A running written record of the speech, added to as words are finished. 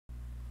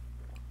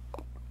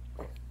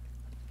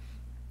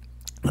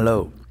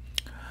Hello.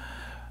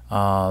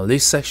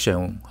 This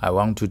section, I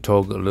want to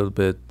talk a little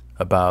bit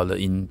about the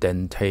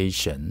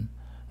indentation.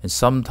 And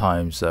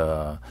sometimes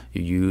you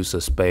use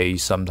a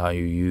space, sometimes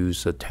you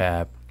use a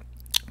tab.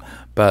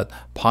 But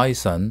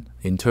Python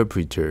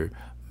interpreter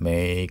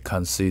may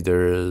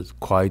consider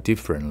quite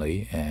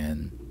differently,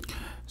 and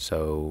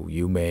so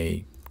you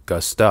may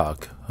get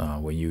stuck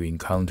when you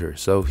encounter.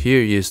 So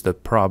here is the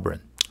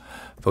problem.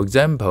 For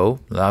example,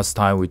 last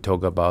time we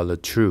talked about the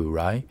true,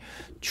 right?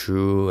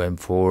 True and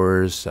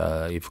false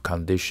if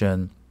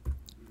condition.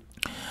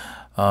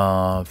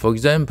 For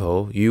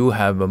example, you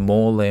have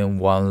more than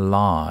one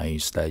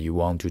lines that you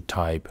want to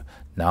type.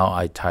 Now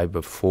I type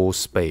a 4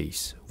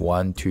 space,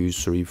 1, 2,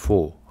 3,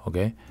 4.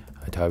 Okay,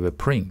 I type a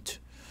print.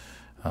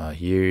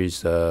 Here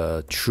is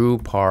the true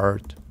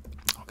part.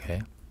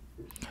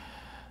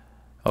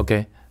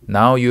 Okay.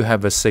 Now you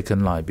have a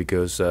second line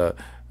because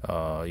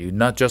you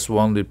not just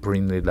want to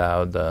print it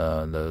out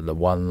the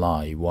one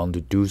line. You want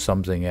to do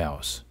something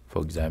else.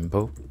 For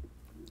example,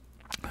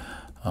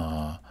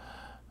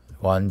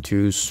 1,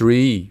 2,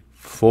 3,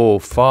 4,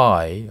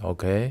 5.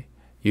 Okay,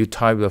 you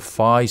type the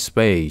 5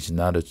 space. You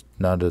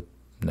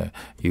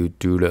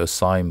do the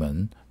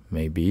assignment.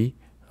 Maybe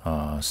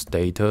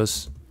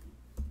status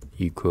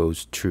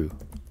equals true.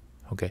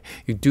 Okay,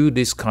 you do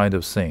this kind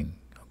of thing.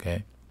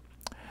 Okay,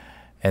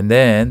 and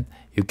then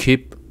you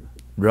keep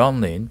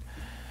running,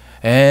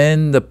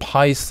 and the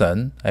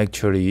Python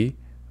actually,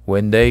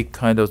 when they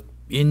kind of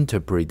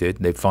interpret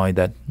it, they find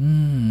that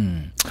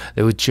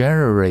they will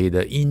generate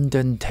the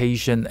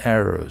indentation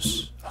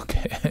errors.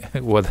 Okay,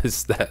 what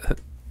is that?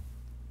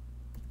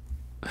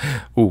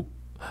 Oh,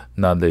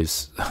 not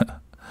this,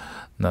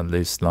 not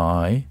this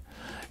line.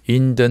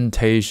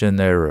 Indentation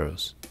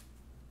errors.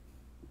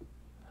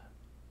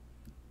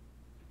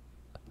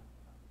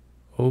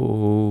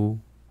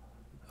 Oh,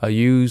 I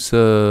use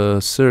a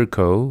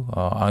circle,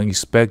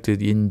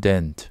 unexpected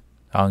indent,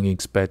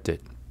 unexpected.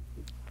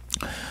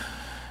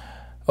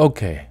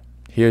 Okay,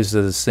 here's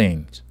the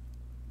thing.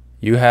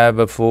 You have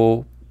a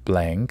full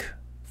blank,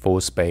 full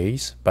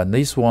space, but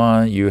this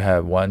one you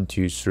have 1,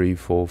 2, 3,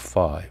 4,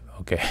 5.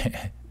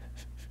 Okay,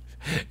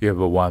 you have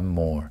one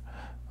more.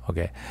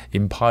 Okay,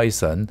 in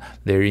Python,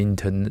 their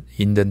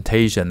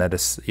indentation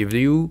if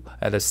you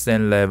at the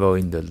same level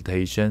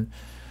indentation,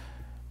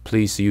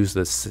 please use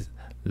the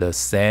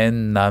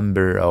same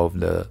number of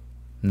the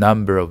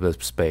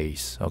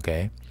space.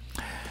 Okay,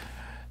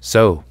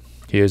 so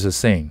here's the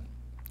thing.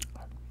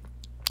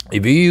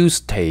 If you use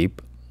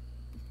tape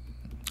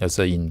as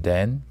an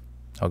indent,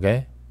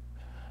 okay,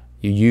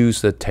 you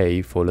use the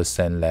tape for the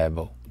same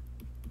level.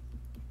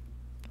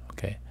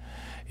 Okay,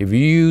 if you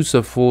use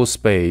a full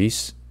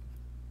space,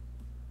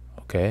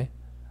 okay,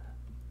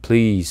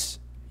 please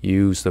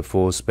use the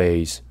full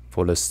space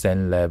for the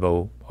same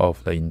level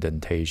of the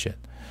indentation.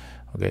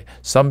 Okay,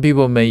 some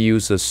people may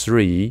use a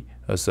 3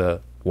 as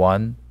a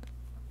one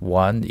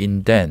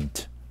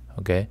indent.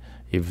 Okay,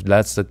 if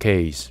that's the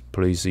case,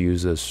 please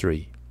use a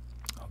 3.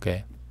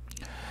 Okay,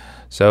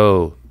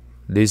 so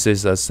this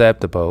is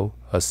acceptable.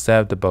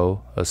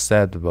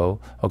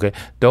 Okay,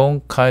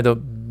 don't kind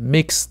of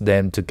mix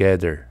them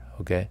together.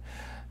 Okay,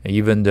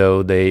 even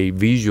though they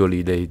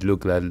visually they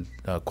look like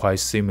quite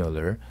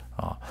similar,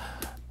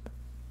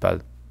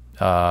 but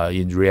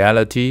in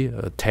reality,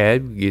 a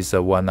tab is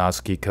a 1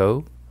 ASCII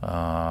code.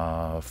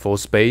 Full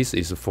space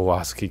is a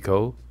 4 ASCII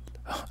code.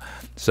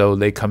 So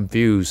they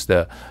confuse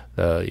the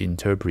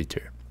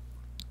interpreter.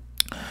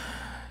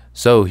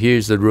 So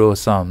here's the rule of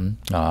thumb.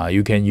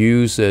 You can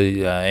use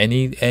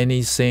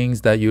any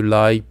things that you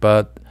like,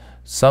 but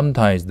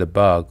sometimes the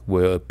bug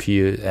will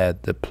appear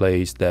at the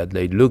place that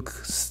they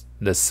look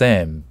the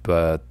same,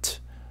 but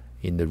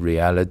in the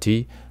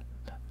reality,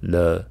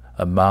 the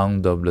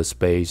amount of the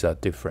space are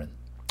different.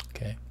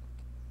 Okay.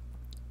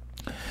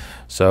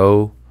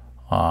 So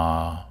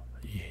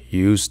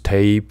use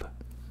tape,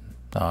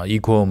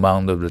 equal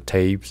amount of the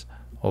tapes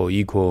or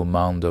equal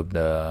amount of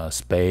the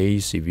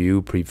space. If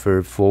you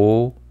prefer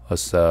 4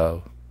 as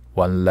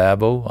one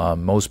level,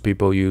 most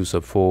people use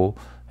a 4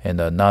 and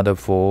another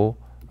 4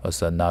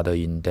 as another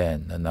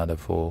indent, another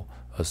 4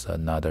 as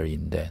another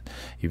indent.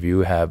 If you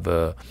have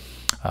a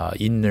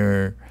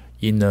inner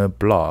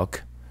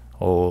block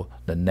or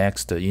the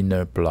next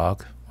inner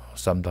block,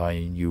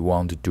 sometimes you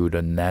want to do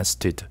the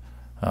nested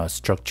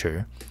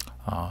structure,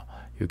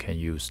 you can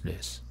use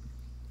this.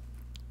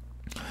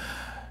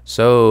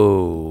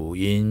 So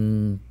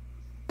indentation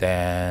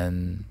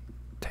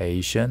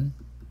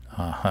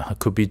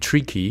could be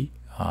tricky.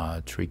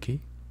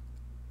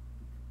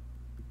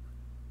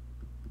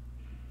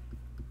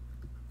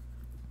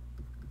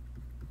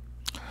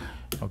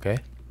 Okay,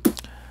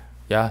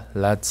 yeah,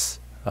 that's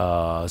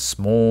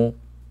small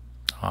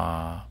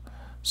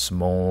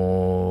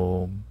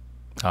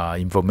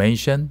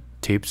information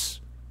tips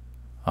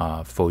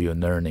for your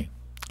learning.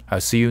 I'll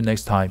see you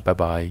next time. Bye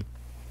bye.